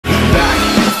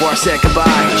before I said goodbye.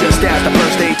 Just as the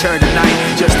first day turned to night,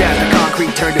 just as the concrete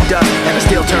turned to dust and the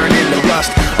steel turned into rust,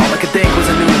 all I could think was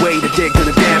a new way to dig through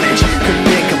the damage. Couldn't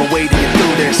think of a way to get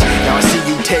through this. Now I see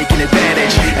you taking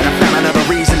advantage, and I found another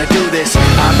reason to do this.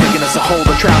 I'm thinking it's a hole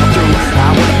to travel through. I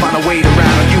wanna find a way to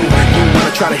rattle you. You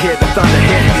wanna try to hit the thunder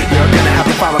hit. You're gonna have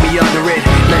to follow me under it.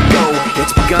 Let go,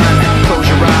 it's begun. Close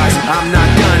your eyes, I'm not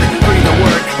done. Breathe a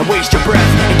word and waste your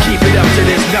breath and keep it up to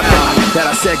there's nothing that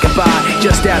I said goodbye.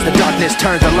 Just as the darkness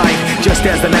turns to light, just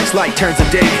as the next light turns to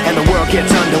day and the world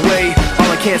gets underway, all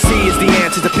I can't see is the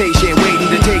anticipation, waiting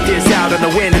to take this out on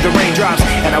the wind and the raindrops.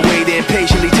 And I wait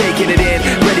impatiently, taking it in,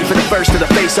 ready for the first of the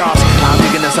face-offs. I'm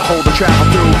thinking there's a hole to travel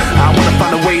through. I wanna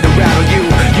find a way to rattle you.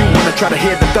 You wanna try to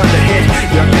hear the thunder hit.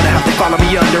 You're gonna have to follow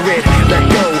me under it. Let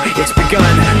go, it's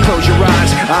begun. Close your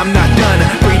eyes, I'm not done.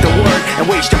 Breathe the word and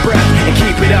waste your breath and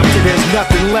keep it up till there's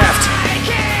nothing left.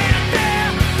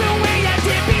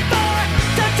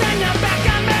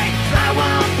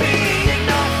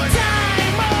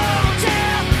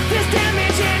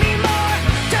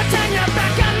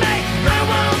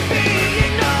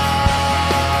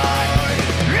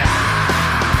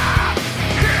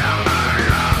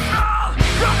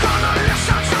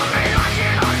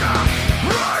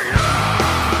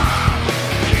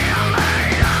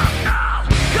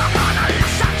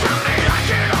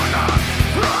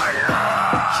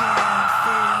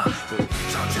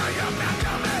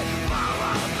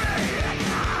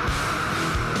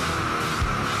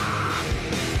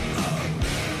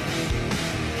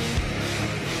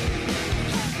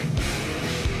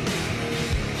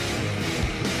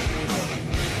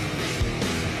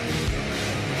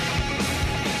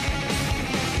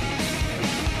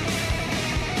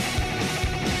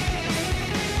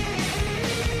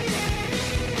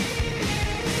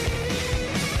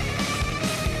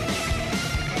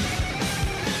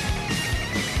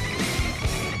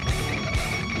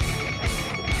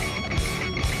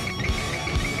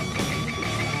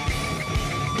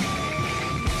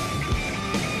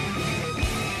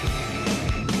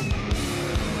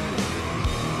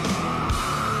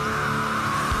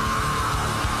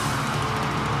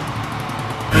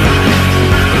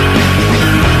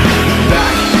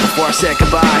 I said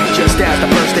goodbye, just as the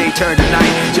first day turned to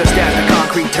night, just as the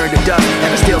concrete turned to dust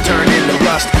and the steel turned into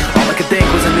rust. All I could think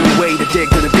was a new way to dig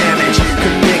through the damage.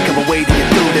 Couldn't think of a way to get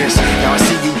through this. Now I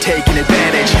see you taking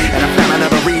advantage, and I found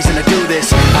another reason to do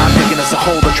this. I'm thinking it's a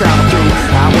hole to travel through.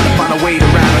 I wanna find a way to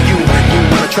rattle you. You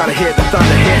wanna try to hear the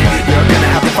thunder hit. You're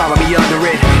gonna have to follow me under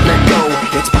it. Let go,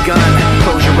 it's begun.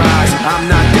 Close your eyes, I'm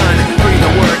not done. Breathe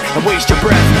a word and waste your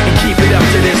breath and keep it up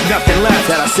till there's nothing left.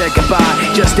 That I said goodbye,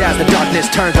 just as the darkness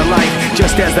turns to light,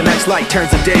 just as the next light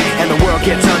turns to day and the world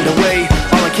gets underway.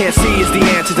 All I can't see is the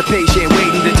anticipation,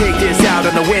 waiting to take this out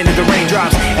on the wind and the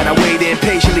raindrops. And I wait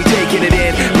impatiently, taking it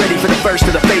in, ready for the first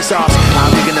of the face-offs.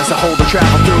 I'm thinking there's a hole to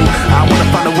travel through. I wanna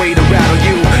find a way to rattle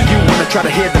you. You wanna try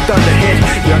to hear the thunder hit.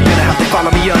 You're gonna have to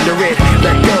follow me under it.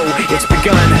 Let go, it's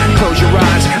begun. Close your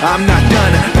eyes, I'm not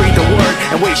done. Breathe the word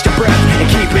and waste your breath and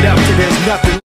keep it up till there's nothing.